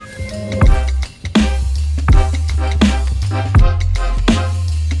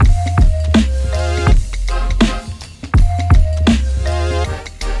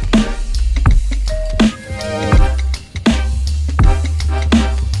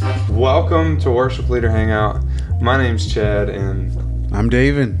Welcome to Worship Leader Hangout. My name's Chad, and I'm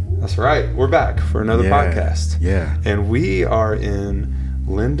David. That's right. We're back for another podcast. Yeah. And we are in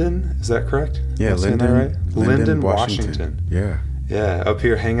Linden. Is that correct? Yeah, Linden. Right? Linden, Washington. Yeah. Yeah. Up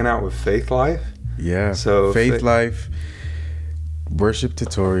here hanging out with Faith Life. Yeah. So Faith Life, worship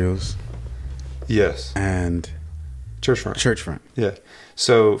tutorials. Yes. And Churchfront. Yeah.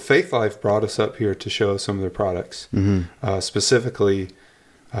 So Faith Life brought us up here to show us some of their products. Mm-hmm. Specifically,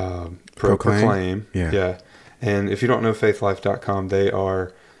 Proclaim. Yeah. And if you don't know faithlife.com, they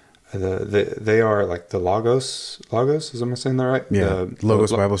are they are like the Logos, am I saying that right? Yeah.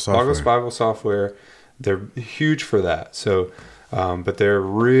 Logos Bible software. Logos Bible software. They're huge for that. So, but they're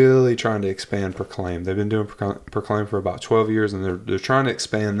really trying to expand Proclaim. They've been doing Proclaim for about 12 years, and they're trying to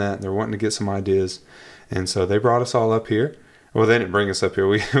expand that. And they're wanting to get some ideas. And so they brought us all up here. Well, they didn't bring us up here.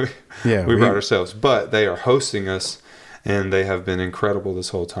 We brought ourselves, but they are hosting us. And they have been incredible this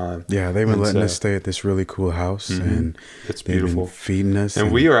whole time. Yeah, they've been letting us stay at this really cool house, and it's beautiful. Been feeding us,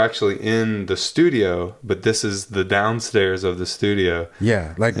 and we are actually in the studio, but this is the downstairs of the studio.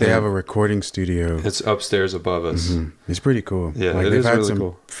 Yeah, like they have a recording studio. It's upstairs above us. Mm-hmm. It's pretty cool. Yeah, like it they've is had really some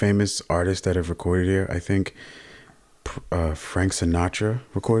cool. Famous artists that have recorded here. I think Frank Sinatra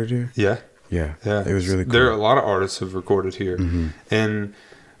recorded here. Yeah. It was really cool. There are a lot of artists who have recorded here, and.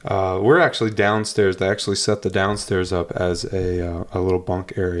 We're actually downstairs. They actually set the downstairs up as a little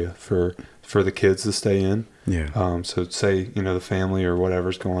bunk area for the kids to stay in. Yeah. So say, the family or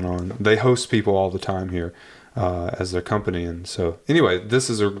whatever's going on. They host people all the time here as their company. And so anyway,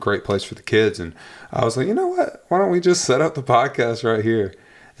 this is a great place for the kids. And I was like, you know what? Why don't we just set up the podcast right here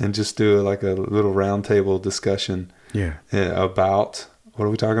and just do like a little roundtable discussion about, what are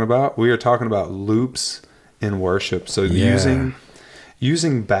we talking about? We are talking about loops in worship. So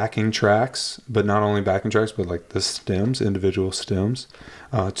using backing tracks, but not only backing tracks, but like the stems, individual stems,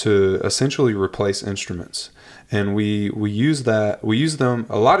 to essentially replace instruments. And we use them,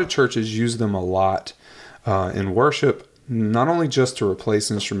 a lot of churches use them a lot in worship, not only just to replace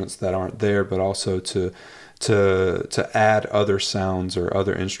instruments that aren't there, but also to add other sounds or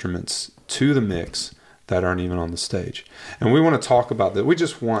other instruments to the mix that aren't even on the stage. And we want to talk about that. We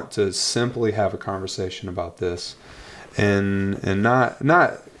just want to simply have a conversation about this. And not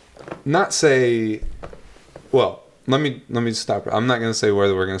say, well, let me stop. I'm not going to say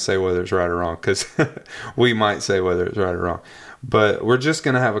whether we're going to say whether it's right or wrong, because we might say whether it's right or wrong. But we're just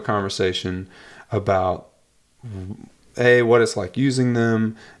going to have a conversation about what it's like using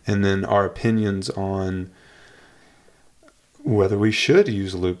them, and then our opinions on whether we should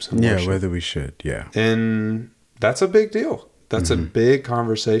use loops in worship. Yeah, whether we should. Yeah, and that's a big deal. That's a big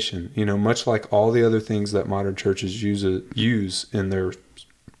conversation, much like all the other things that modern churches use in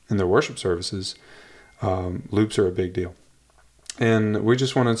their worship services. Loops are a big deal, and we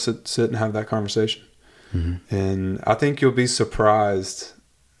just want to sit and have that conversation. And I think you'll be surprised,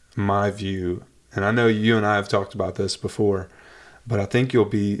 my view, and I know you and I have talked about this before, but I think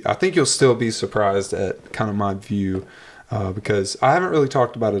you'll still be surprised at kind of my view, because I haven't really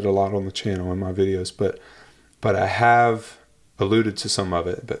talked about it a lot on the channel in my videos, but I have alluded to some of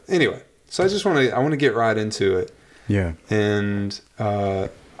it. But anyway, so I want to get right into it. Yeah. And I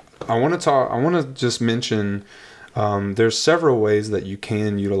want to just mention there's several ways that you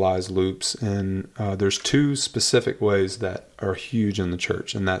can utilize loops, and there's two specific ways that are huge in the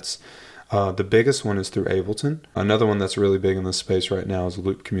church, and that's the biggest one is through Ableton. Another one that's really big in this space right now is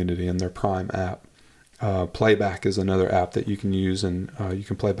Loop Community and their Prime app. Playback is another app that you can use, and you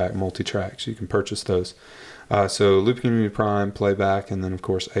can play back multi-tracks. You can purchase those. So Loop Community, Prime, Playback, and then of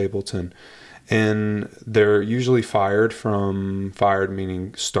course Ableton. And they're usually fired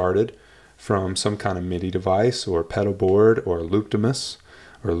meaning started from some kind of MIDI device or pedal board or Looptimus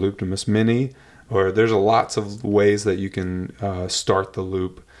Mini, or there's lots of ways that you can start the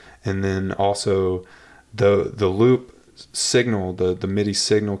loop. And then also the loop signal, the MIDI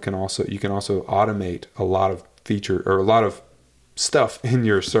signal you can also automate a lot of feature or a lot of stuff in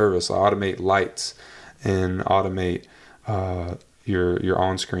your service. Automate lights and automate your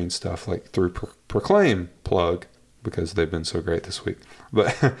on-screen stuff, like through Proclaim plug, because they've been so great this week.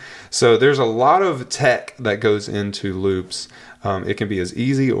 But so there's a lot of tech that goes into loops. It can be as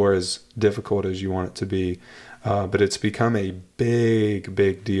easy or as difficult as you want it to be, but it's become a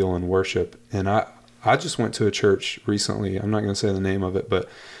big deal in worship. And I just went to a church recently. I'm not going to say the name of it, but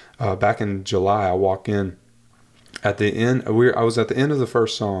back in July, I walk in At the end, I was at the end of the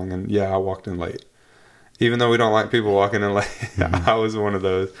first song, and yeah, I walked in late. Even though we don't like people walking in late, I was one of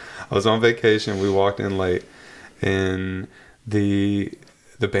those. I was on vacation. We walked in late, and the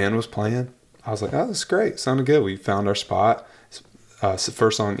band was playing. I was like, "Oh, this is great. Sounded good." We found our spot.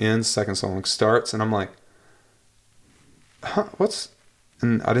 First song ends, second song starts, and I'm like, "Huh? What's?"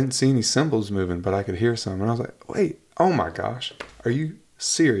 And I didn't see any cymbals moving, but I could hear some, and I was like, "Wait, oh my gosh, are you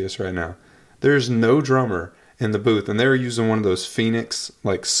serious right now?" There's no drummer in the booth, and they were using one of those Phoenix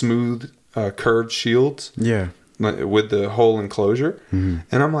like smooth curved shields, with the whole enclosure, and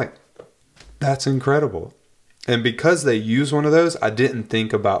I'm like, "That's incredible." And because they use one of those, I didn't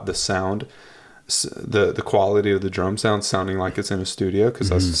think about the sound, the quality of the drum sound sounding like it's in a studio, because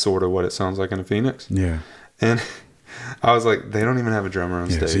that's sort of what it sounds like in a Phoenix. Yeah. And I was like, they don't even have a drummer on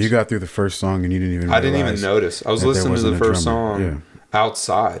stage. So you got through the first song and you didn't even realize. I didn't even notice. I was listening to the first song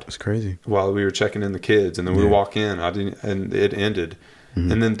outside. It's crazy. While we were checking in the kids, and then we walk in. And it ended.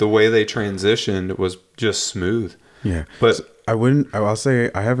 And then the way they transitioned was just smooth. Yeah. But so I'll say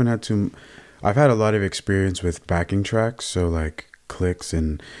I haven't had to. I've had a lot of experience with backing tracks, so like clicks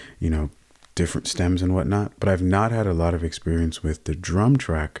and, different stems and whatnot, but I've not had a lot of experience with the drum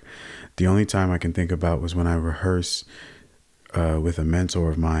track. The only time I can think about was when I rehearse with a mentor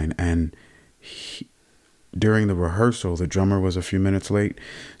of mine, and during the rehearsal, the drummer was a few minutes late,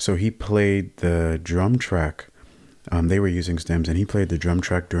 so he played the drum track. They were using stems, and he played the drum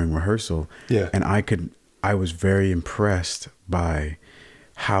track during rehearsal. Yeah. And I was very impressed by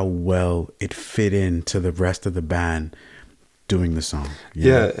how well it fit into the rest of the band doing the song.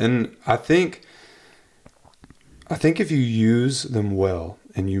 Yeah, and I think if you use them well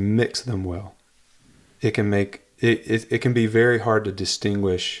and you mix them well, it can make it can be very hard to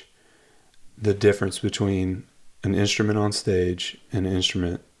distinguish the difference between an instrument on stage and an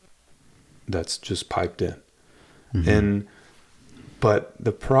instrument that's just piped in. But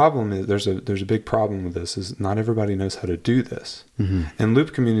the problem is there's a big problem with this, is not everybody knows how to do this. And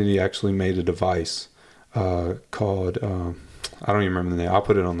Loop Community actually made a device called I don't even remember the name. I'll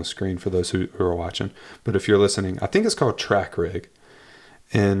put it on the screen for those who are watching. But if you're listening, I think it's called Track Rig.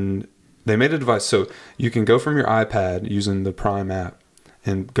 And they made a device so you can go from your iPad using the Prime app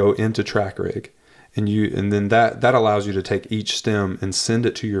and go into Track Rig. And then that allows you to take each stem and send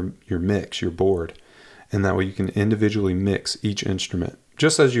it to your mix, your board. And that way you can individually mix each instrument,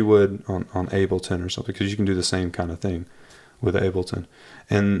 just as you would on Ableton or something, because you can do the same kind of thing with Ableton.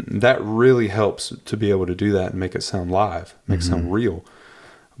 And that really helps to be able to do that and make it sound live, make it sound real.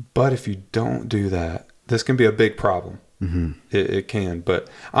 But if you don't do that, this can be a big problem. It can. But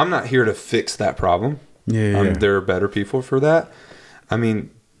I'm not here to fix that problem. There are better people for that.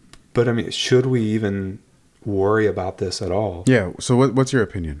 But should we even worry about this at all? Yeah. So what's your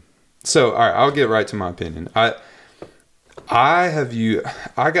opinion? So, all right, I'll get right to my opinion. Let me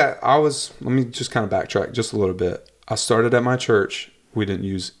just kind of backtrack just a little bit. I started at my church. We didn't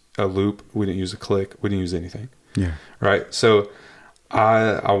use a loop. We didn't use a click. We didn't use anything. Yeah. Right. So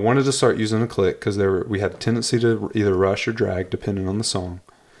I wanted to start using a click because we had a tendency to either rush or drag depending on the song.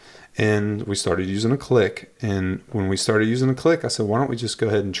 And we started using a click. And when we started using a click, I said, why don't we just go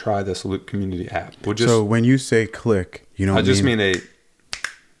ahead and try this Loop Community app? So when you say click, you don't mean a...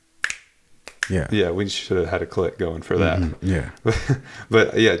 Yeah. Yeah, we should have had a click going for that. Yeah.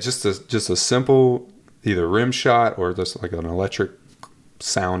 But yeah, just a simple either rim shot or just like an electric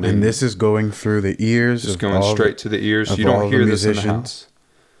sounding. And this is going through the ears. Just going straight to the ears. You don't hear this in the house.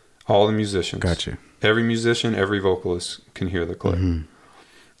 All the musicians. Gotcha. Every musician, every vocalist can hear the click.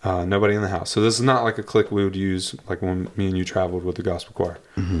 Nobody in the house. So this is not like a click we would use like when me and you traveled with the gospel choir,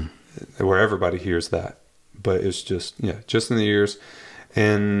 where everybody hears that. But it's just in the ears.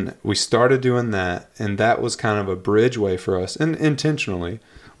 And we started doing that, and that was kind of a bridgeway for us, and intentionally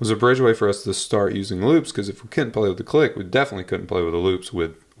was a bridgeway for us to start using loops, because if we couldn't play with the click, we definitely couldn't play with the loops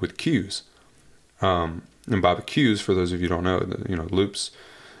with cues. And by the cues, for those of you who don't know, loops,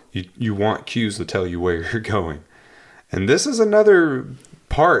 you want cues to tell you where you're going. And this is another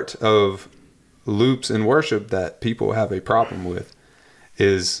part of loops in worship that people have a problem with,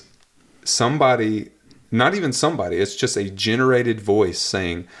 is somebody... Not even somebody, it's just a generated voice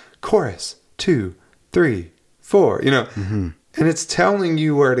saying chorus 2, 3, 4, and it's telling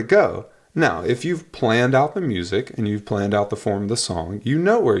you where to go. Now, if you've planned out the music and you've planned out the form of the song, you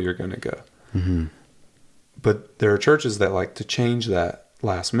know where you're going to go. But there are churches that like to change that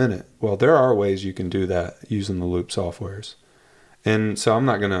last minute. Well, there are ways you can do that using the loop softwares. And so I'm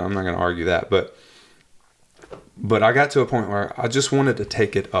not going to argue that, But I got to a point where I just wanted to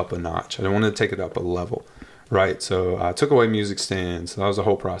take it up a notch. I wanted to take it up a level, right? So I took away music stands. That was the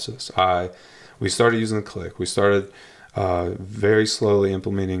whole process. I we started using the click. We started very slowly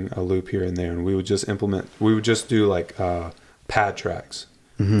implementing a loop here and there, and we would just do like pad tracks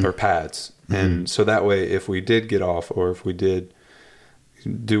or pads. And so that way, if we did get off, or if we did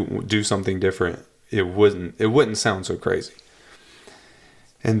do something different, it wouldn't sound so crazy.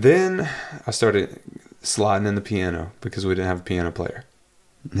 And then I started sliding in the piano because we didn't have a piano player.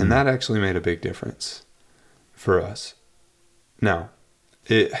 And that actually made a big difference for us. Now,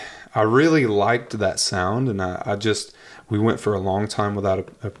 I really liked that sound, and we went for a long time without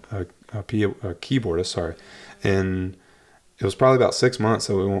a keyboardist, and it was probably about 6 months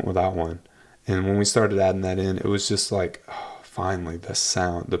that we went without one. And when we started adding that in, it was just like, oh, finally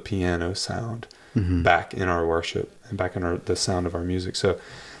the piano sound back in our worship and back in the sound of our music. So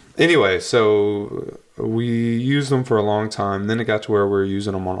anyway, so we used them for a long time. Then it got to where we were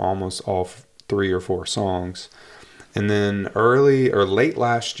using them on almost all 3 or 4 songs. And then late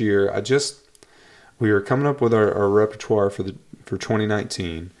last year, we were coming up with our repertoire for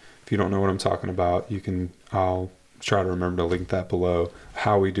 2019. If you don't know what I'm talking about, I'll try to remember to link that below,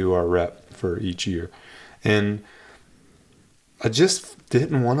 how we do our rep for each year. And I just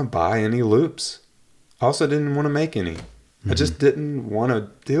didn't want to buy any loops. I also didn't want to make any. I just didn't want to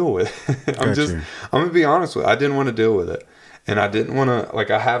deal with it. I'm going to be honest with you. I didn't want to deal with it. And I didn't want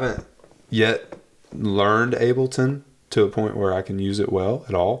to, I haven't yet learned Ableton to a point where I can use it well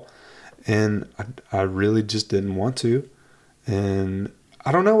at all. And I really just didn't want to. And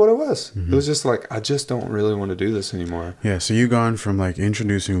I don't know what it was. It was just like, I just don't really want to do this anymore. Yeah, so you gone from like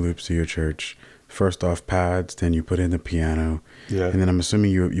introducing loops to your church, first off pads, then you put in the piano. Yeah. And then I'm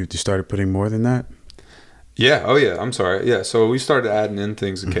assuming you started putting more than that? Yeah. Oh, yeah. I'm sorry. Yeah. So we started adding in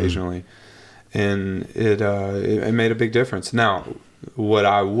things occasionally, and it made a big difference. Now, what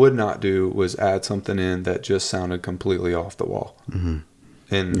I would not do was add something in that just sounded completely off the wall.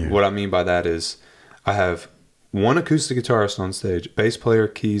 And what I mean by that is I have one acoustic guitarist on stage, bass player,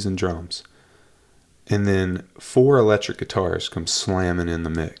 keys, and drums. And then 4 electric guitars come slamming in the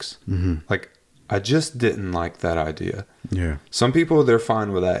mix. Like, I just didn't like that idea. Yeah. Some people, they're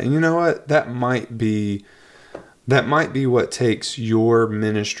fine with that. And you know what? That might be what takes your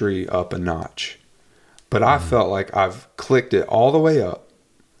ministry up a notch. But I felt like I've clicked it all the way up,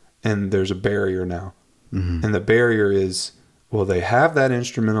 and there's a barrier now. And the barrier is, well, they have that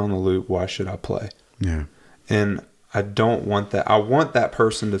instrument on the loop. Why should I play? Yeah. And I don't want that. I want that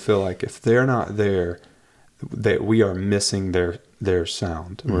person to feel like if they're not there, that we are missing their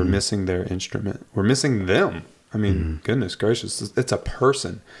sound. We're missing their instrument. We're missing them. I mean, goodness gracious, it's a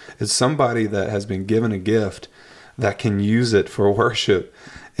person. It's somebody that has been given a gift that can use it for worship.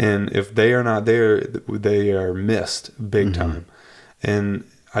 And if they are not there, they are missed big time. And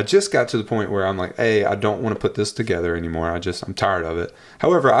I just got to the point where I'm like, hey, I don't want to put this together anymore. I'm tired of it.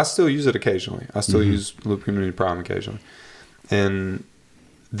 However, I still use it occasionally. I still use Loop Community Prime occasionally. And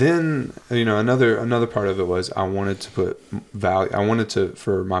then, another part of it was I wanted to put value. I wanted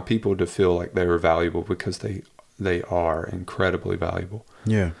for my people to feel like they were valuable, because they are incredibly valuable.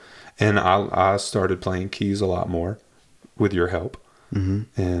 Yeah. And I started playing keys a lot more with your help. And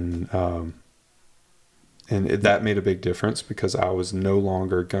that made a big difference, because I was no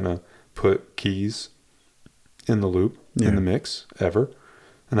longer going to put keys in the loop, in the mix, ever.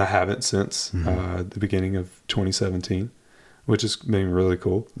 And I haven't since the beginning of 2017, which has been really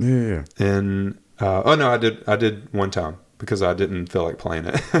cool. Yeah. And, I did one time, because I didn't feel like playing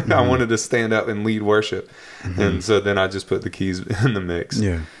it. I wanted to stand up and lead worship. And so then I just put the keys in the mix.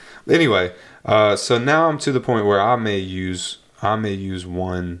 Yeah. Anyway, so now I'm to the point where I may use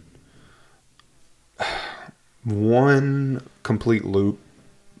one complete loop,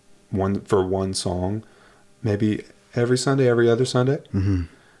 for one song, maybe every Sunday, every other Sunday.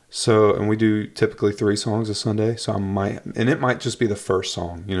 So, and we do typically 3 songs a Sunday. So it might just be the first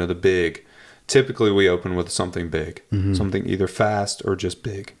song, the big. Typically we open with something big, something either fast or just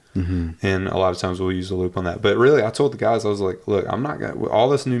big. And a lot of times we'll use a loop on that. But really, I told the guys, I was like, look, I'm not going to, all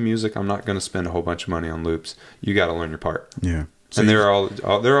this new music, I'm not going to spend a whole bunch of money on loops. You got to learn your part. Yeah. So and they're all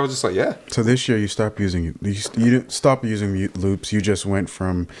just like, yeah. So this year you didn't stop using loops. You just went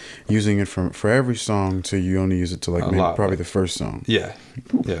from using it for every song to you only use it to probably the first song. Yeah.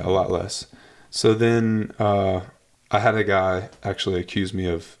 Yeah. A lot less. So then, I had a guy actually accuse me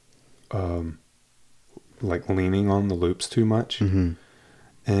of, leaning on the loops too much.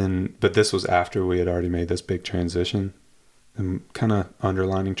 But this was after we had already made this big transition, and kind of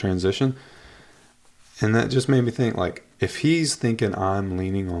underlining transition. And that just made me think, if he's thinking I'm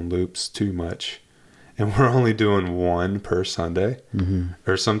leaning on loops too much, and we're only doing 1 per Sunday,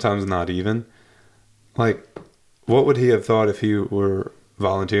 or sometimes not even, what would he have thought if he were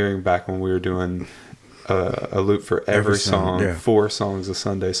volunteering back when we were doing a loop for every song, yeah. 4 songs a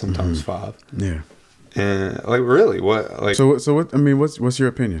Sunday, sometimes 5. Yeah. And like, really, what, like, So what, I mean, what's your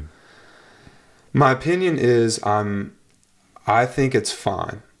opinion? my opinion is I think it's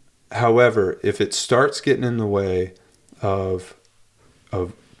fine. However, if it starts getting in the way of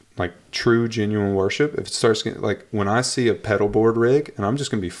like true, genuine worship, if it starts getting, like, when I see a pedal board rig, and I'm just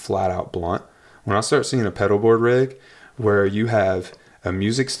going to be flat out blunt, when I start seeing a pedal board rig where you have a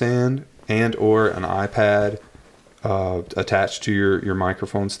music stand and or an iPad attached to your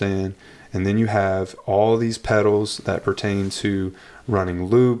microphone stand, and then you have all these pedals that pertain to running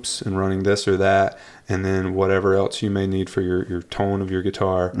loops and running this or that, and then whatever else you may need for your tone of your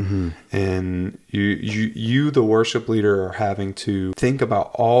guitar. And you the worship leader are having to think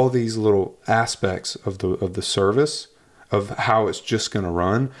about all these little aspects of the service, of how it's just going to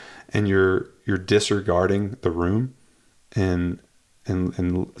run, and you're disregarding the room and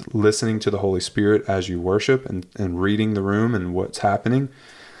listening to the Holy Spirit as you worship, and reading the room and what's happening,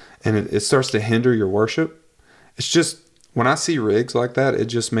 and it starts to hinder your worship. It's just, when I see rigs like that, it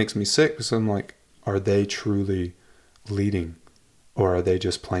just makes me sick, because I'm like, are they truly leading, or are they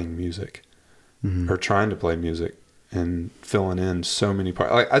just playing music, or trying to play music and filling in so many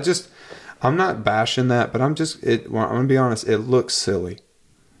parts? Like, I'm not bashing that, but I'm gonna be honest, it looks silly.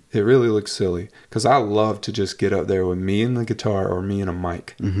 It really looks silly, because I love to just get up there with me and the guitar, or me and a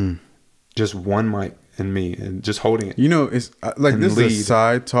mic, just one mic and me, and just holding it. You know, it's like, this lead. is a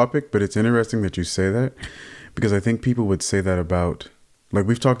side topic, but it's interesting that you say that, because I think people would say that about, like,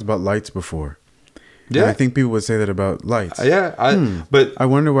 we've talked about lights before. Yeah, And I think people would say that about lights. But I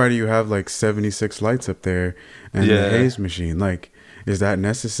wonder, why do you have like 76 lights up there and the haze machine? Like, is that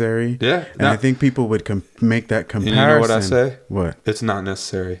necessary? Yeah. And I think people would make that comparison. You know what I say? What? It's not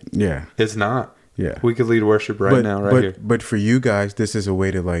necessary. Yeah. It's not. Yeah. We could lead worship now, here. But for you guys, this is a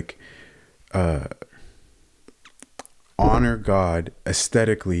way to, like, honor God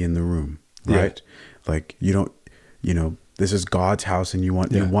aesthetically in the room, right? Yeah. Like, you don't, this is God's house, and you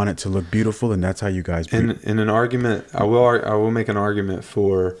want it to look beautiful, and that's how you guys. In an argument, I will make an argument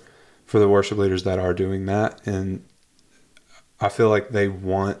for the worship leaders that are doing that, and I feel like they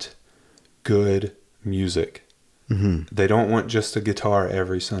want good music. They don't want just a guitar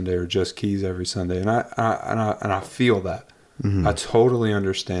every Sunday, or just keys every Sunday, and I feel that. I totally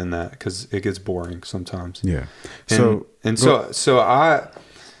understand that, because it gets boring sometimes. Yeah. So this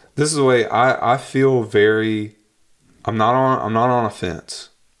is the way I feel. I'm not on a fence.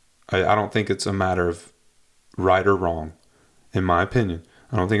 I don't think it's a matter of right or wrong, in my opinion.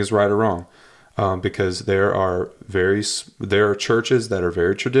 I don't think it's right or wrong, because there are churches that are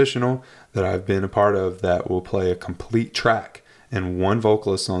very traditional that I've been a part of that will play a complete track and one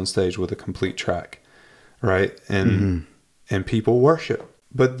vocalist on stage with a complete track, right? And people worship.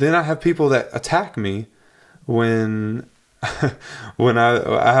 But then I have people that attack me when I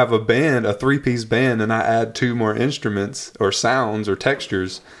have a band, a 3-piece band, and I add 2 more instruments or sounds or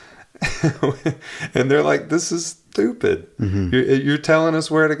textures, and they're like, "This is stupid. You're telling us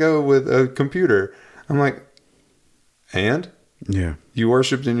where to go with a computer." I'm like, and you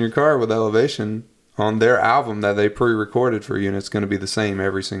worshipped in your car with Elevation on their album that they pre-recorded for you, and it's going to be the same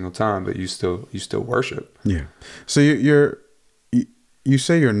every single time, but you still worship. Yeah. So you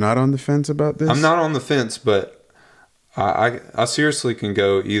say you're not on the fence about this? I'm not on the fence, but I seriously can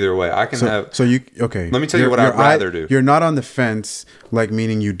go either way. I can have. So okay. Let me tell you what I'd rather do. You're not on the fence, like,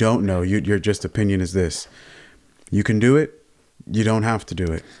 meaning you don't know. Your just opinion is this: you can do it. You don't have to do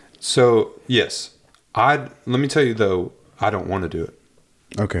it. So yes, let me tell you though, I don't want to do it.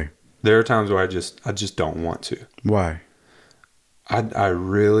 Okay. There are times where I just don't want to. Why? I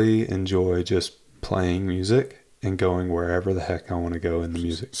really enjoy just playing music and going wherever the heck I want to go in the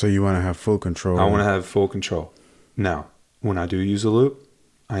music. So you want to have full control. I want to have full control. Now, when I do use a loop,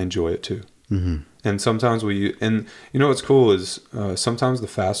 I enjoy it too. And sometimes and you know what's cool is sometimes the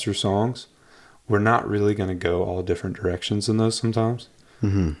faster songs, we're not really going to go all different directions in those sometimes,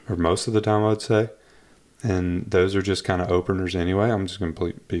 or most of the time I would say. And those are just kind of openers anyway. I'm just going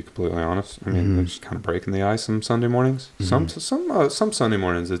to be completely honest. I mean, they're just kind of breaking the ice some Sunday mornings. Some Sunday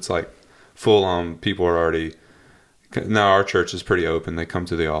mornings, it's like full on. People are already. Now our church is pretty open. They come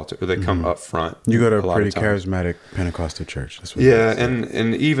to the altar, or they come up front. You go to a pretty charismatic Pentecostal church. That's what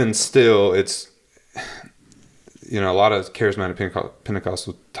and even still, it's, a lot of charismatic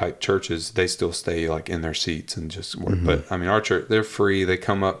Pentecostal type churches, they still stay like in their seats and just work. But I mean, our church, they're free. They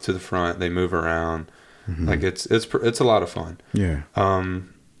come up to the front. They move around. Like it's a lot of fun. Yeah.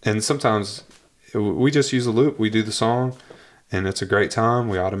 And sometimes we just use a loop. We do the song, and it's a great time.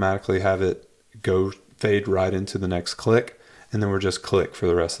 We automatically have it fade right into the next click, and then we're just click for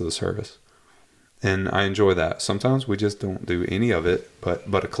the rest of the service. And I enjoy that. Sometimes we just don't do any of it, but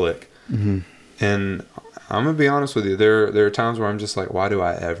a click. Mm-hmm. And I'm gonna be honest with you. There are times where I'm just like, why do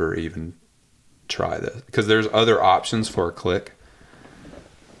I ever even try this? Because there's other options for a click.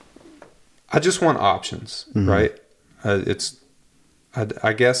 I just want options, right?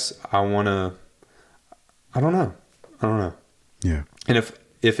 I guess I want to. I don't know. Yeah. And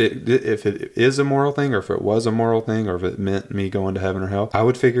if it is a moral thing, or if it was a moral thing, or if it meant me going to heaven or hell, I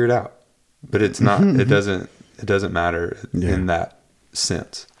would figure it out. But it's not. It doesn't matter in that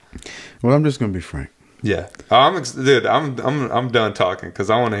sense. Well, I'm just gonna be frank. Yeah, I'm done talking because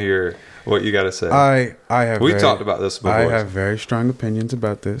I want to hear what you got to say. I have. We talked about this before. I have very strong opinions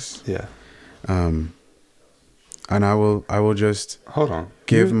about this. Yeah. And I will just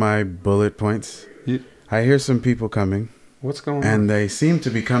give my bullet points. I hear some people coming. What's going on? And they seem to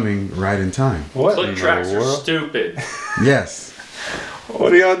be coming right in time. What? Click tracks are stupid. Yes.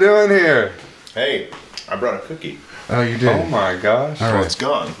 What are y'all doing here? Hey, I brought a cookie. Oh, you did? Oh my gosh. All right. It's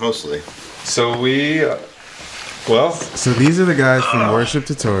gone, mostly. So we, So these are the guys from Worship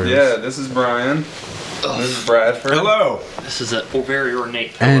Tutorials. Yeah, this is Brian. This is Bradford. Hello. This is a very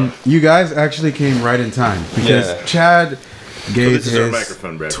ornate pillow. And you guys actually came right in time because Chad gave his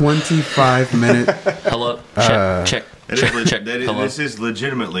microphone, Brad. 25-minute. Hello. Check. This is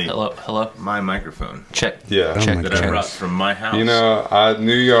legitimately Hello. my microphone. Check. Yeah. Check. That I brought from my house. You know, I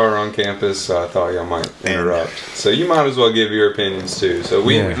knew y'all were on campus, so I thought y'all might interrupt. So you might as well give your opinions too. So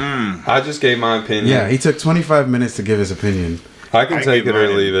I just gave my opinion. Yeah, he took 25 minutes to give his opinion. I can take it or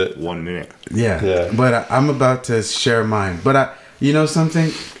leave it. 1 minute. Yeah. But I'm about to share mine. But you know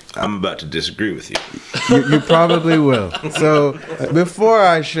something? I'm about to disagree with you. You probably will. So before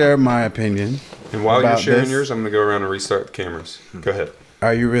I share my opinion, and while you're sharing yours, I'm going to go around and restart the cameras. Go ahead.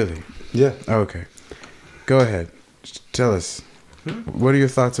 Are you really? Yeah. Okay. Go ahead. Tell us. What are your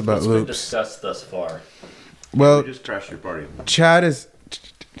thoughts about What's loops? been discussed thus far? Well, We just trashed your party. Chad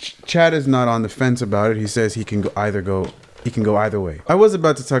is not on the fence about it. He says he can go either way. I was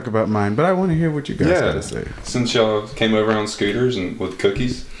about to talk about mine, but I want to hear what you guys got to say. Since y'all came over on scooters and with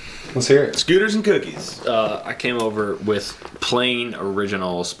cookies, let's hear it. Scooters and cookies. I came over with plain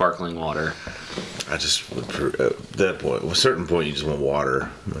original sparkling water. I just at that point, at a certain point, you just want water,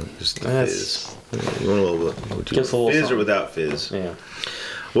 like just fizz. You want a little fizz or without fizz. Yeah.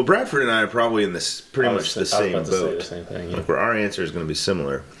 Well, Bradford and I are probably in this pretty much the same boat. Say the same thing, yeah. Like where our answer is going to be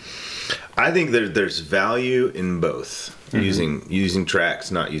similar. I think there's value in both using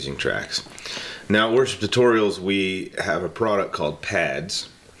tracks, not using tracks. Now, at Worship Tutorials, we have a product called Pads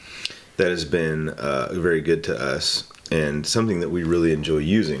that has been very good to us and something that we really enjoy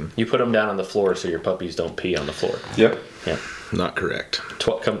using. You put them down on the floor so your puppies don't pee on the floor. Yep. Yeah. Not correct.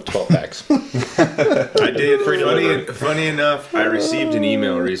 12 packs. I did. Funny enough, I received an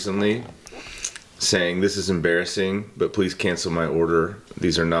email recently saying, "This is embarrassing, but please cancel my order.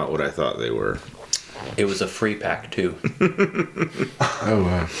 These are not what I thought they were." It was a free pack too. Oh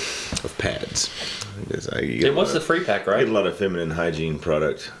wow! Of pads. It was the free pack, I right? get a lot of feminine hygiene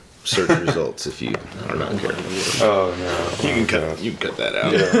product search results if you are not careful. Oh no! You can cut that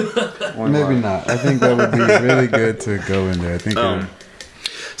out. Yeah. Maybe not. I think that would be really good to go in there. I think.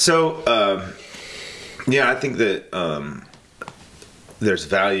 I think that there's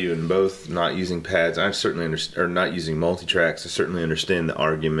value in both not using pads. I certainly understand, or not using multi-tracks. I certainly understand the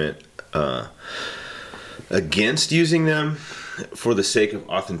argument against using them for the sake of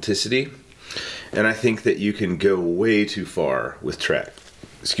authenticity, and I think that you can go way too far with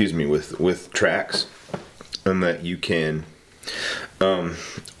tracks, and that you can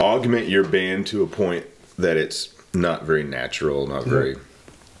augment your band to a point that it's not very natural, not very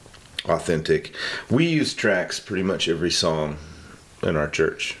authentic. We use tracks pretty much every song in our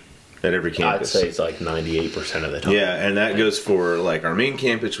church, at every campus. I'd say it's like 98% of the time. Yeah, and that goes for like our main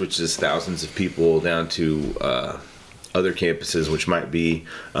campus, which is thousands of people, down to other campuses, which might be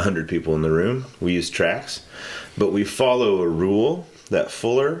 100 people in the room. We use tracks, but we follow a rule that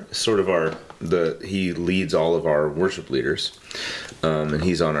Fuller, sort of he leads all of our worship leaders, and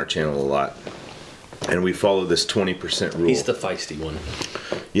he's on our channel a lot. And we follow this 20% rule. He's the feisty one.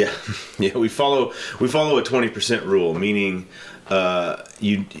 Yeah, we follow a 20% rule, meaning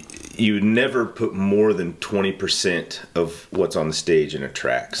you never put more than 20% of what's on the stage in a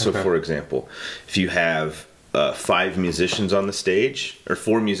track. So, for example, if you have 5 musicians on the stage or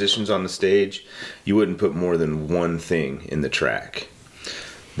 4 musicians on the stage, you wouldn't put more than one thing in the track.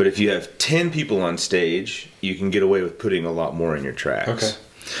 But if you have 10 people on stage, you can get away with putting a lot more in your tracks. Okay.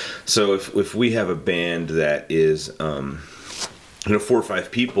 So if we have a band that is 4 or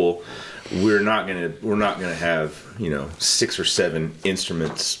 5 people, we're not gonna have 6 or 7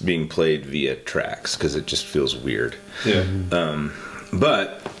 instruments being played via tracks because it just feels weird. Yeah.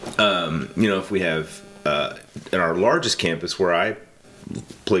 But if we have in our largest campus where I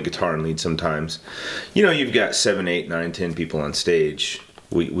play guitar and lead sometimes, you've got 7, 8, 9, 10 people on stage.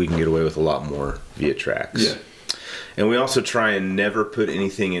 We can get away with a lot more via tracks. Yeah. And we also try and never put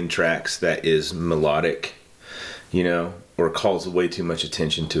anything in tracks that is melodic, or calls way too much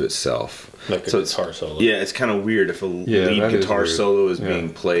attention to itself. Like a guitar solo. Yeah, it's kind of weird if a lead guitar solo is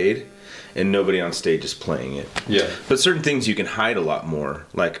being played and nobody on stage is playing it. Yeah. But certain things you can hide a lot more,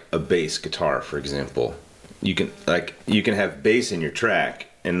 like a bass guitar, for example. You can have bass in your track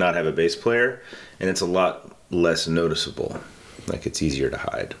and not have a bass player, and it's a lot less noticeable. Like, it's easier to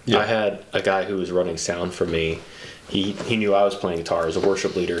hide. Yeah. I had a guy who was running sound for me. He knew I was playing guitar as a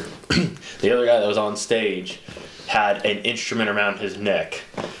worship leader. The other guy that was on stage had an instrument around his neck,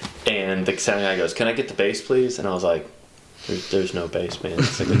 and the sound guy goes, "Can I get the bass, please?" And I was like, There's no bass, man.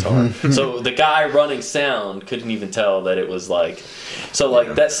 It's a guitar. So the guy running sound couldn't even tell that it was like... So,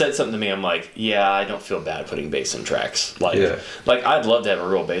 like, that said something to me. I'm like, yeah, I don't feel bad putting bass in tracks. Like, I'd love to have a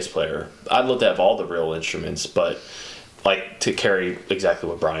real bass player. I'd love to have all the real instruments, but, like, to carry exactly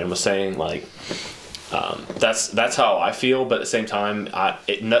what Brian was saying, like... that's how I feel, but at the same time,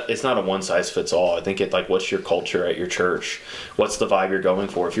 it's not a one-size-fits-all. I think what's your culture at your church? What's the vibe you're going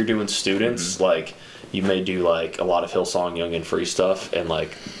for? If you're doing students, like, you may do, like, a lot of Hillsong, Young and Free stuff, and,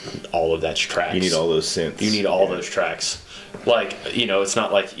 like, all of that's tracks. You need all those synths. You need all those tracks. Like, it's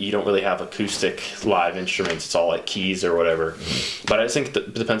not like you don't really have acoustic live instruments. It's all, like, keys or whatever. But I just think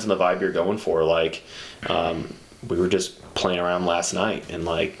it depends on the vibe you're going for. Like, we were just playing around last night, and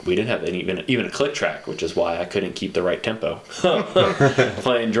like we didn't have even a click track, which is why I couldn't keep the right tempo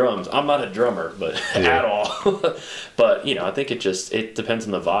playing drums. I'm not a drummer, but at all. But I think it depends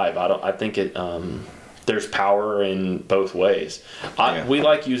on the vibe. I think there's power in both ways. We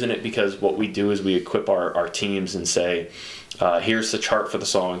like using it because what we do is we equip our teams and say, here's the chart for the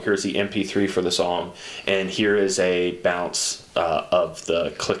song, here's the MP3 for the song, and here is a bounce of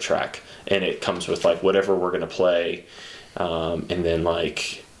the click track. And it comes with like whatever we're going to play. And then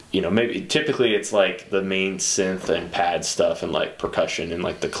like, maybe typically it's like the main synth and pad stuff and like percussion and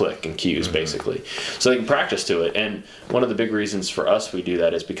like the click and cues basically. So they can practice to it. And one of the big reasons for us we do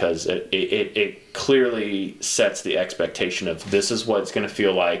that is because it clearly sets the expectation of this is what it's going to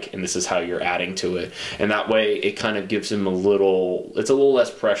feel like and this is how you're adding to it. And that way it kind of gives them it's a little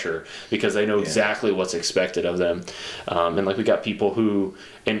less pressure because they know exactly what's expected of them. And like we got people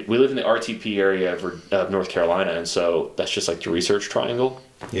and we live in the RTP area of North Carolina, and so that's just like the Research Triangle.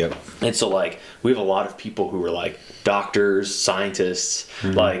 Yep. And so like we have a lot of people who are like doctors, scientists,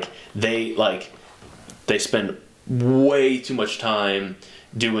 like they spend way too much time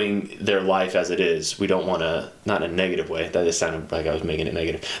doing their life as it is. We don't want to, not in a negative way, that just sounded like I was making it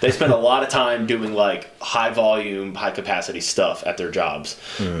negative. They spend a lot of time doing like high volume, high capacity stuff at their jobs.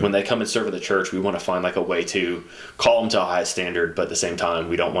 When they come and serve at the church, we want to find like a way to call them to a high standard, but at the same time,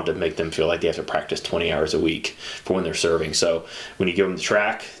 we don't want to make them feel like they have to practice 20 hours a week for when they're serving. So when you give them the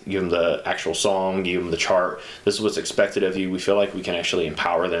track, give them the actual song, give them the chart, this is what's expected of you. We feel like we can actually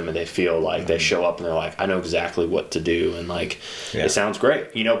empower them, and they feel like they show up and they're like, I know exactly what to do, and like it sounds great.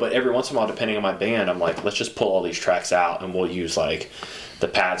 But every once in a while, depending on my band, I'm like, let's just pull all these tracks out and we'll use like the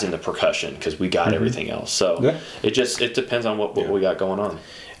pads and the percussion because we got everything else. So it depends on what we got going on.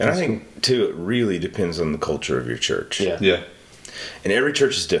 And I think too, it really depends on the culture of your church. Yeah. And every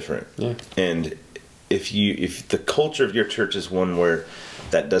church is different. Yeah. And if the culture of your church is one where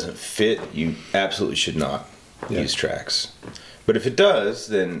that doesn't fit, you absolutely should not use tracks. But if it does,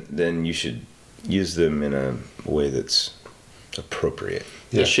 then you should use them in a way that's appropriate.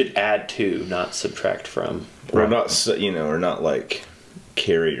 You should add to, not subtract from. Or not, or not like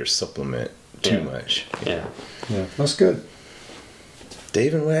carry or supplement too much. Yeah. Yeah. That's good.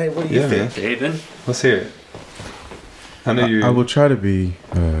 David, what do you think? David? Let's hear it. I know you. I will try to be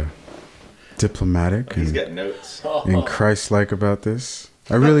diplomatic He's got notes. and Christ-like about this.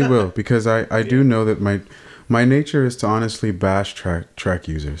 I really will, because I do know that my nature is to honestly bash track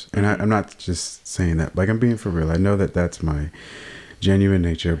users. And I'm not just saying that. Like, I'm being for real. I know that that's my genuine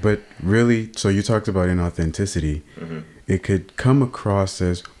nature. But really, so you talked about inauthenticity. It could come across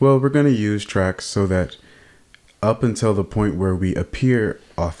as, well, we're going to use tracks so that up until the point where we appear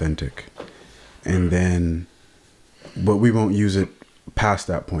authentic. And then, but we won't use it past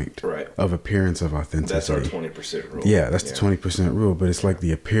that point of appearance of authenticity. That's our 20% rule. Yeah, that's the 20% rule. But it's like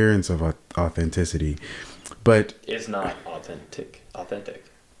the appearance of authenticity. But it's not authentic.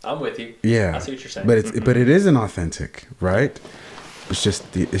 I'm with you. Yeah, I see what you're saying. but it isn't authentic, right? It's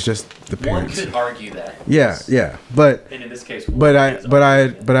just the One appearance. could argue that. Yeah, but And in this case, I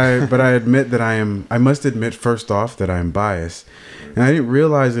admit that I must admit first off that I am biased, and I didn't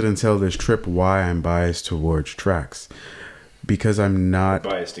realize it until this trip why I'm biased towards tracks, because I'm not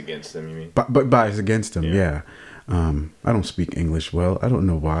Biased against them, you mean? but biased against them. Yeah. Yeah, I don't speak English well. I don't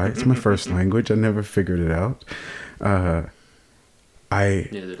know why. It's my first language. I never figured it out. Neither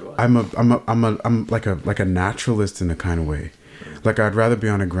do I. I'm like a naturalist in a kind of way. Like I'd rather be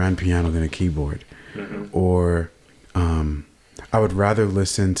on a grand piano than a keyboard, or I would rather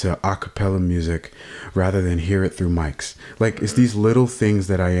listen to a cappella music rather than hear it through mics. Like it's these little things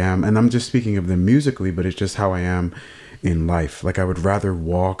that I am, and I'm just speaking of them musically, but it's just how I am in life. Like I would rather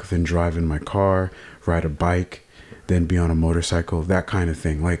walk than drive in my car, ride a bike than be on a motorcycle, that kind of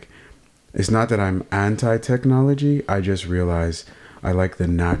thing. Like it's not that I'm anti-technology. I just realize I like the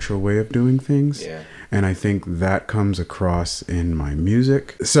natural way of doing things. Yeah. And I think that comes across in my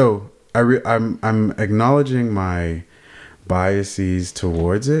music. So I'm acknowledging my biases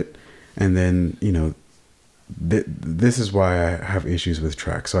towards it, and then this is why I have issues with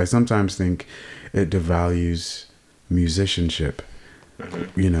tracks. So I sometimes think it devalues musicianship.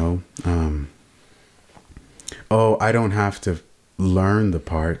 Oh, I don't have to learn the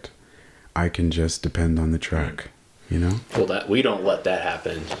part. I can just depend on the track. Well, that we don't let that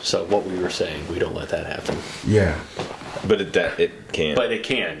happen. So what we were saying, we don't let that happen. Yeah. But it can. But it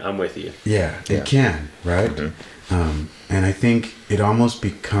can. I'm with you. Yeah, it can, right? And I think it almost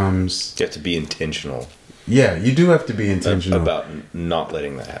becomes... You have to be intentional. Yeah, you do have to be intentional about not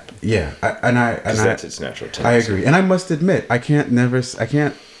letting that happen. Yeah, That's its natural tendency. I agree, and I must admit, I can't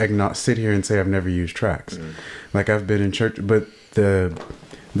sit here and say I've never used tracks. Like I've been in church, but the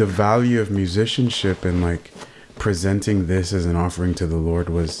value of musicianship and like presenting this as an offering to the Lord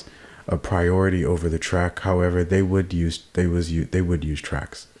was a priority over the track. However, they would use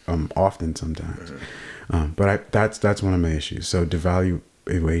tracks often sometimes, but that's one of my issues. So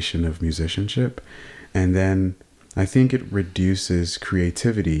devaluation of musicianship, and then I think it reduces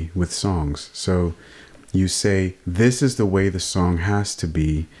creativity with songs. So you say this is the way the song has to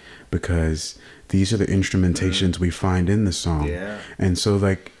be because these are the instrumentations we find in the song. Yeah. And so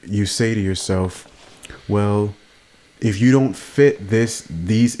like you say to yourself, well, if you don't fit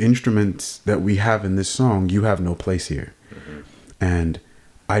these instruments that we have in this song, you have no place here. And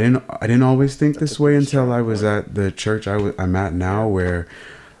I didn't always think this way until I was at the church I'm at now, where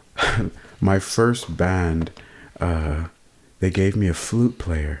my first band, they gave me a flute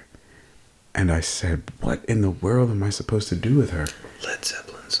player, and I said, "What in the world am I supposed to do with her?" Led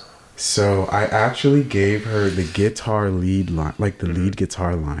Zeppelin song. So I actually gave her the guitar lead line, like the lead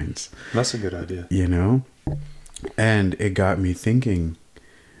guitar lines. That's a good idea. And it got me thinking,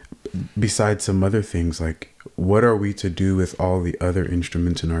 besides some other things, like what are we to do with all the other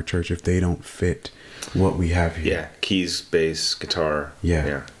instruments in our church if they don't fit what we have here? Yeah, keys, bass, guitar.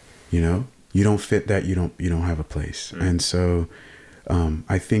 Yeah. You don't fit that, you don't have a place. And so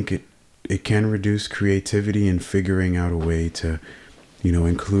I think it can reduce creativity in figuring out a way to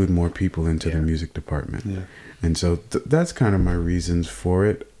include more people into the music department. Yeah. And so that's kind of my reasons for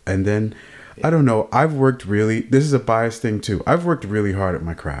it. And then I don't know, this is a biased thing too. I've worked really hard at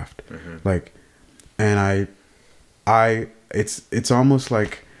my craft. Like, and it's almost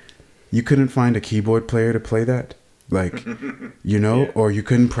like you couldn't find a keyboard player to play that. Like, or you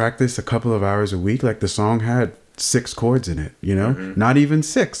couldn't practice a couple of hours a week. Like the song had 6 chords in it, not even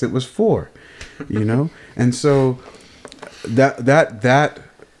 6, it was 4, And so that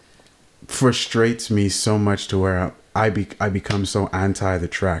frustrates me so much to where I become so anti the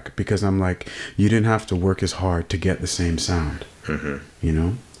track, because I'm like, you didn't have to work as hard to get the same sound,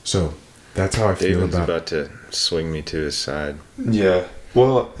 So that's how I feel David's about to swing me to his side. Yeah.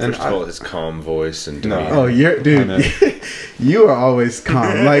 Well, and first of all, his calm voice and No. Oh, dude, you are always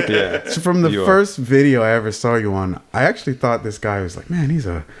calm. Like from the first video I ever saw you on, I actually thought this guy was like, man, he's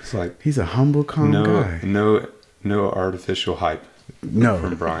a humble, calm guy. No artificial hype. No,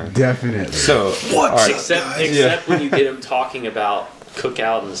 from Brian. Definitely. So except when you get him talking about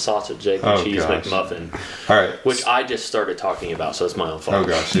cookout and sausage, egg, and cheese McMuffin. All right. Which I just started talking about, so it's my own fault. Oh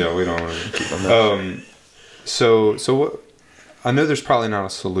gosh, yeah, we don't want to keep on that. So what? I know there's probably not a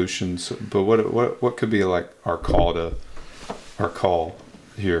solution, but what could be like our call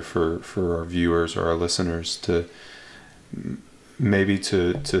here for our viewers or our listeners to maybe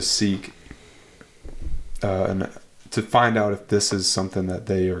to seek and to find out if this is something that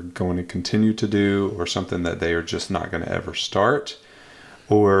they are going to continue to do, or something that they are just not going to ever start,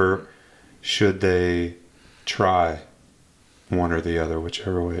 or should they try one or the other,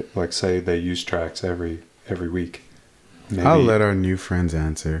 whichever way. Like say they use tracks every week. Maybe, I'll let our new friends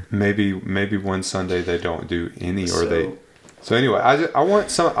answer. maybe one Sunday they don't do any, or So- they. So anyway, I want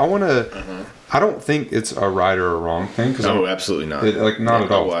to. I don't think it's a right or a wrong thing because No, absolutely not. not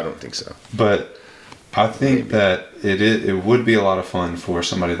at all. Well, I don't think so. But I think that it would be a lot of fun for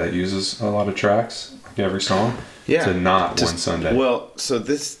somebody that uses a lot of tracks, like every song, to not one Sunday. Well, so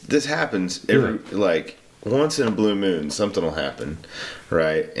this happens every like once in a blue moon. Something will happen,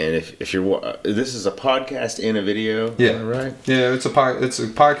 right? And if you're this is a podcast and a video, Yeah. right? Yeah, it's a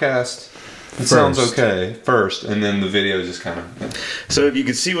podcast. It sounds okay first, and then the video just kind of. So if you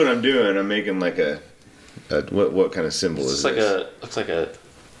can see what I'm doing, I'm making like a what kind of symbol It's is like this? looks like a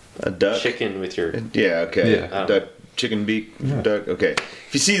A duck. chicken with your. Yeah. Okay. Yeah. Duck. Chicken beak. Yeah. Duck. Okay. If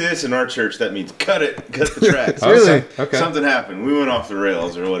you see this in our church, that means cut it. Cut the tracks. Really? Okay. Something happened. We went off the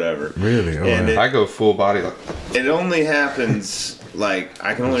rails or whatever. Really? Oh, And wow. I go full body. Like, It only happens like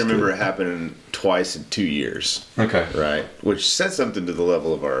I can only remember it happening twice in 2 years, okay. right? Which says something to the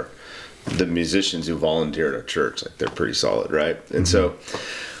level of the musicians who volunteer at our church. Like they're pretty solid, right? And so,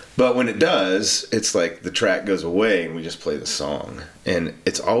 but when it does, it's like the track goes away and we just play the song, and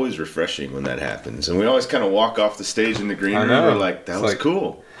it's always refreshing when that happens. And we always kind of walk off the stage in the green I room. know. We're like, that It's was like-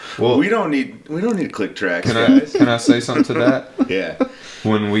 cool. Well, we don't need click tracks, can guys. I say something to that? Yeah.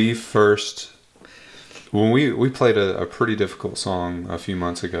 When we played a pretty difficult song a few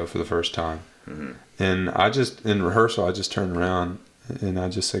months ago for the first time, and in rehearsal I just turned around and I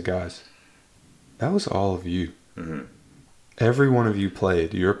just said, guys, that was all of you. Every one of you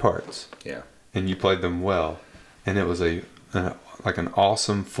played your parts. Yeah. And you played them well, and it was like an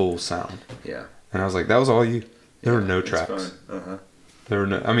awesome full sound. Yeah. And I was like, that was all you. There were no It's tracks. fun. Uh-huh. There were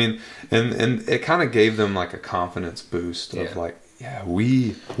no. I mean, and it kind of gave them like a confidence boost of Yeah. like, yeah,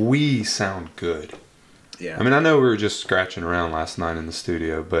 we sound good. Yeah. I mean, I know we were just scratching around last night in the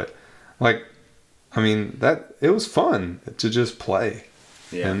studio, but like, I mean, that it was fun to just play.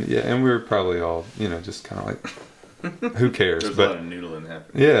 Yeah. And we were probably all, just kind of like, who cares? There's a lot But of noodling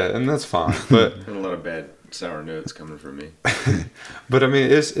happening. yeah, and that's fine. But And a lot of bad sour notes coming from me. but I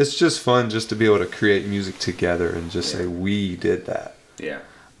mean, it's just fun just to be able to create music together and just say we did that. Yeah.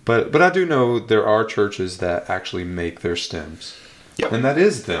 But I do know there are churches that actually make their stems. Yep. And that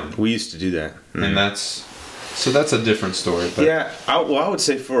is them. We used to do that. And that's a different story. But Yeah, I would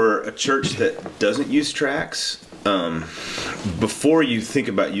say for a church that doesn't use tracks, before you think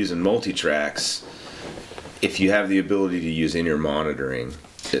about using multi-tracks, if you have the ability to use in-ear monitoring,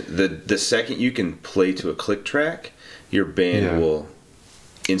 the second you can play to a click track, your band will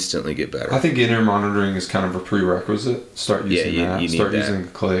instantly get better. I think in-ear monitoring is kind of a prerequisite. Start using you that. need Start that. using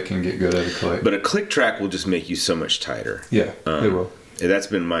click and get good at a click. But a click track will just make you so much tighter. Yeah, it will. That's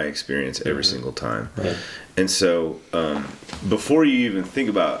been my experience every single time. Right. And so, before you even think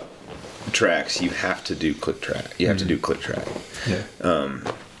about tracks, you have to do click track. You have to do click track. Yeah.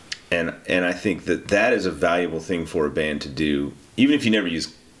 And I think that is a valuable thing for a band to do, even if you never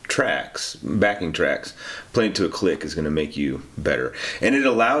use tracks, backing tracks. Playing to a click is going to make you better, and it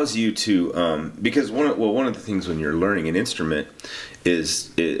allows you to because one of the things when you're learning an instrument is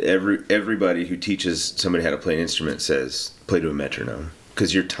everybody who teaches somebody how to play an instrument says play to a metronome,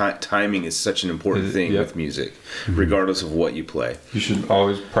 because your timing is such an important thing with music, regardless of what you play. You should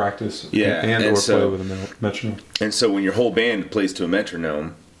always practice and or so, play with a metronome. And so when your whole band plays to a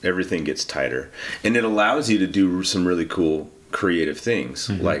metronome, everything gets tighter, and it allows you to do some really cool creative things,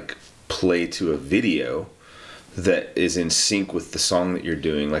 like play to a video that is in sync with the song that you're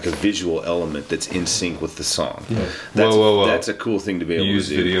doing, like a visual element that's in sync with the song. Yeah. Whoa. That's a cool thing to be able You use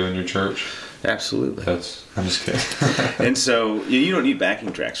to do. video in your church? Absolutely. I'm just kidding. And so you don't need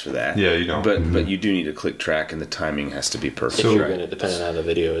backing tracks for that. Yeah, you don't. But you do need a click track, and the timing has to be perfect. If you're gonna, depending on how the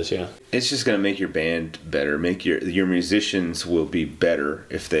video is, yeah. It's just going to make your band better. Make your musicians will be better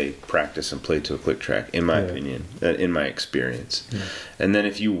if they practice and play to a click track, in my opinion, in my experience. Yeah. And then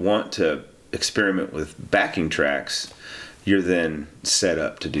if you want to experiment with backing tracks, you're then set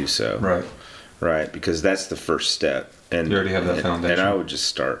up to do so. Right, because that's the first step. And you already have that foundation. And I would just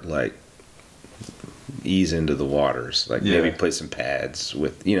start like ease into the waters, like maybe play some pads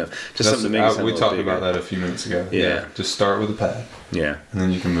with, just something to make it sound we a little talked bigger. about that a few minutes ago. Yeah. Just start with a pad. Yeah. And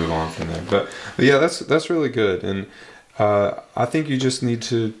then you can move on from there. But yeah, that's really good. And I think you just need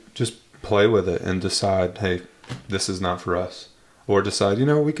to just play with it and decide, hey, this is not for us. Or decide,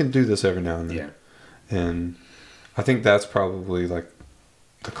 we can do this every now and then. Yeah. And I think that's probably like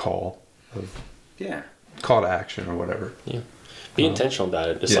the call to action or whatever. Yeah. Be intentional about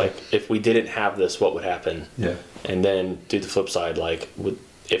it. It's like, if we didn't have this, what would happen? Yeah. And then do the flip side, like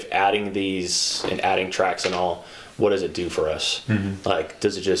if adding these and adding tracks and all what does it do for us? Like,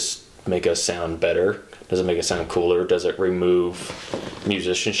 does it just make us sound better? Does it make us sound cooler? Does it remove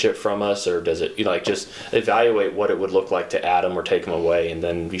musicianship from us, or does it, like, just evaluate what it would look like to add them or take them away, and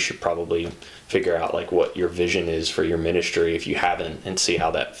then you should probably figure out like what your vision is for your ministry if you haven't, and see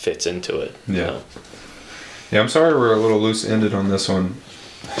how that fits into it. Yeah. Yeah, I'm sorry we're a little loose-ended on this one.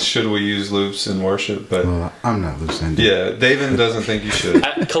 Should we use loops in worship? But Well, I'm not loose-ended. yeah, David doesn't think you should.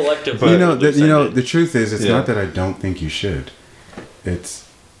 Collectively, You know, loose-ended. the truth is, it's Yeah. not that I don't think you should. It's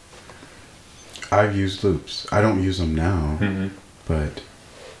I've used loops. I don't use them now, but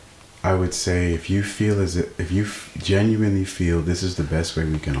I would say if you genuinely feel this is the best way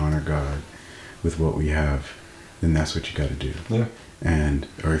we can honor God with what we have, then that's what you got to do. Yeah.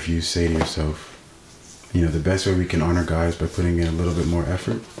 Or if you say to yourself, the best way we can honor God is by putting in a little bit more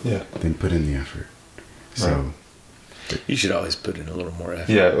effort, Yeah. then put in the effort. So, You should always put in a little more effort.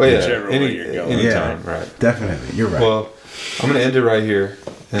 Yeah. Well, yeah. Whichever way you're going. Anytime, right. definitely, you're right. Well, I'm going to end it right here.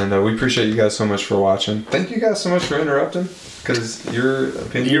 And we appreciate you guys so much for watching. Thank you guys so much for interrupting, because your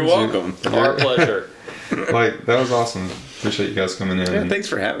opinions... You're welcome. Our pleasure. Like, that was awesome. Appreciate you guys coming in. Yeah, And thanks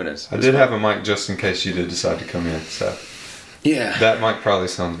for having us. I did have a mic just in case you did decide to come in. So Yeah. that mic probably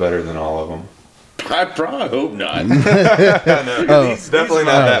sounds better than all of them. I probably hope not. Definitely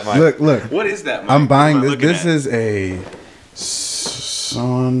not that mic. Look. What is that? I'm buying What am I this. looking This at? is a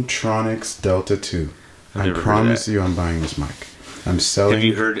Sontronics Delta 2. I never heard of promise that. you, I'm buying this mic. I'm selling.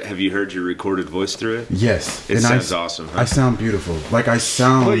 Have you heard your recorded voice through it? Yes, It and sounds awesome. Huh? I sound beautiful. Like I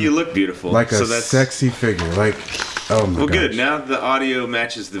sound. Well, you look beautiful. like a so that's sexy figure. Like, oh my well, gosh. good. Now the audio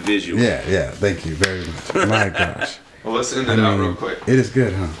matches the visual. Yeah. Thank you very much. My gosh. Well, let's end it out real quick. It is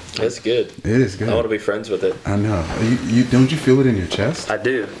good, huh? That's good. It is good. I want to be friends with it. I know. You don't you feel it in your chest? I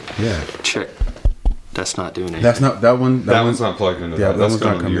do. Yeah. Check. That's not doing anything. That's not that one. That one's not plugged into Yeah, that. that That's one's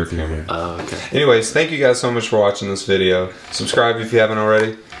going not into coming your through. camera. Yeah. Oh, okay. Anyways, thank you guys so much for watching this video. Subscribe if you haven't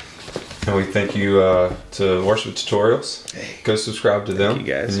already. And we thank you to Worship Tutorials. Go subscribe to them. Thank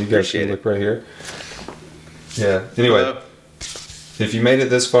you, guys. And you guys Appreciate can it. look right here. Yeah. Anyway, Hello. if you made it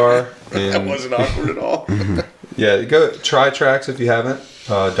this far, and That wasn't awkward at all. yeah, go try tracks if you haven't.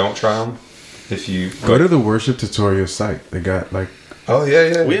 Don't try them. If you Go to the worship tutorial site. They got like oh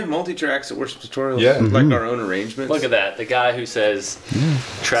yeah. We have multi-tracks at Worship Tutorials. Yeah. Like our own arrangements. Look at that. The guy who says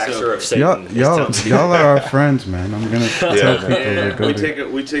tracks So- are of Satan. is telling people- y'all are our friends, man. I'm gonna tell people to And go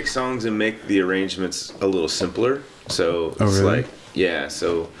we to. take songs and make the arrangements a little simpler. So Oh, it's really? like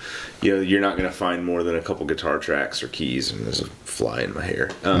so you're not gonna find more than a couple guitar tracks or keys, and there's a fly in my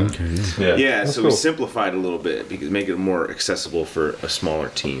hair. Okay, yeah. Yeah. Yeah, That's so cool. we simplified a little bit because make it more accessible for a smaller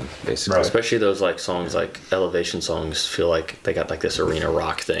team, basically. Right. Especially those like songs, like elevation songs, feel like they got like this arena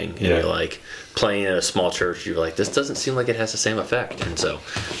rock thing. And Yeah. you're like playing in a small church, you're like, this doesn't seem like it has the same effect. And so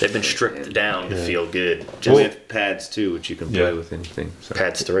they've been stripped down to feel good. Just We have pads too, which you can play Yeah. with anything. So.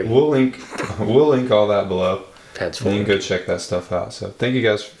 pads 3, We'll link all that below. pads And 4. you can go check that stuff out. So thank you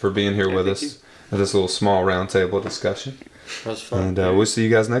guys for being here with thank us at this little small roundtable discussion. That was fun. And we'll see you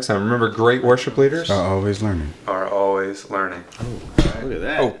guys next time. Remember, great worship leaders Always learning. are always learning. Look at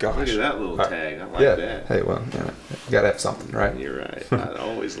that. Oh, gosh. Look at that little All right. tag. I like Yeah. that. Hey, well, you gotta have something, right? You're right. I'm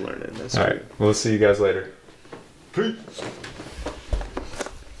always learning. That's All right. right. We'll see you guys later. Peace.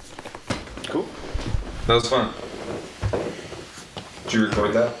 Cool. That was fun. Did you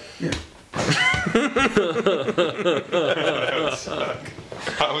record that? Yeah.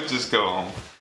 I would just go home.